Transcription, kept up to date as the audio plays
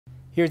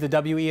Here's the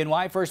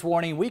WENY First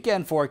Warning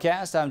Weekend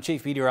Forecast. I'm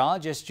Chief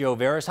Meteorologist Joe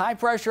Veras. High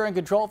pressure in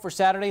control for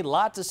Saturday.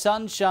 Lots of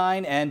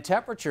sunshine and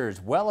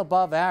temperatures well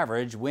above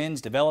average.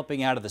 Winds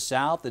developing out of the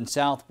south and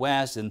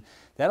southwest, and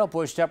that'll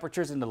push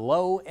temperatures into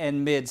low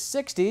and mid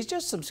 60s.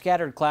 Just some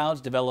scattered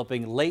clouds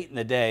developing late in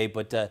the day,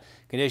 but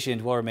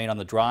conditions will remain on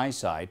the dry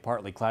side.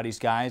 Partly cloudy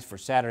skies for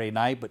Saturday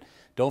night, but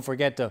don't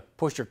forget to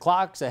push your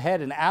clocks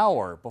ahead an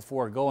hour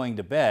before going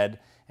to bed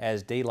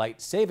as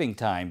daylight saving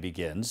time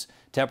begins.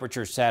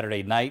 Temperatures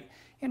Saturday night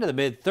into the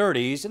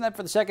mid-30s, and then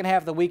for the second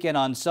half of the weekend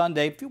on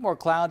Sunday, a few more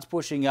clouds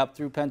pushing up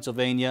through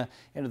Pennsylvania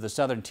into the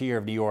southern tier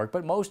of New York,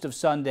 but most of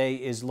Sunday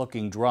is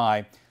looking dry.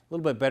 A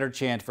little bit better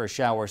chance for a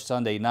shower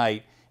Sunday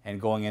night and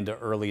going into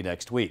early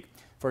next week.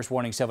 First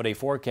Warning 7-day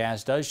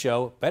forecast does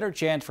show better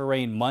chance for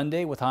rain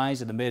Monday with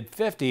highs in the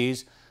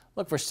mid-50s.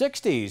 Look for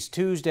 60s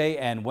Tuesday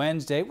and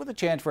Wednesday with a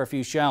chance for a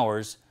few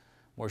showers.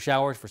 More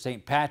showers for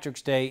St.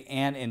 Patrick's Day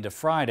and into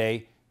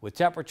Friday with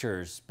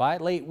temperatures by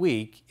late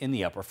week in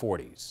the upper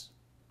 40s.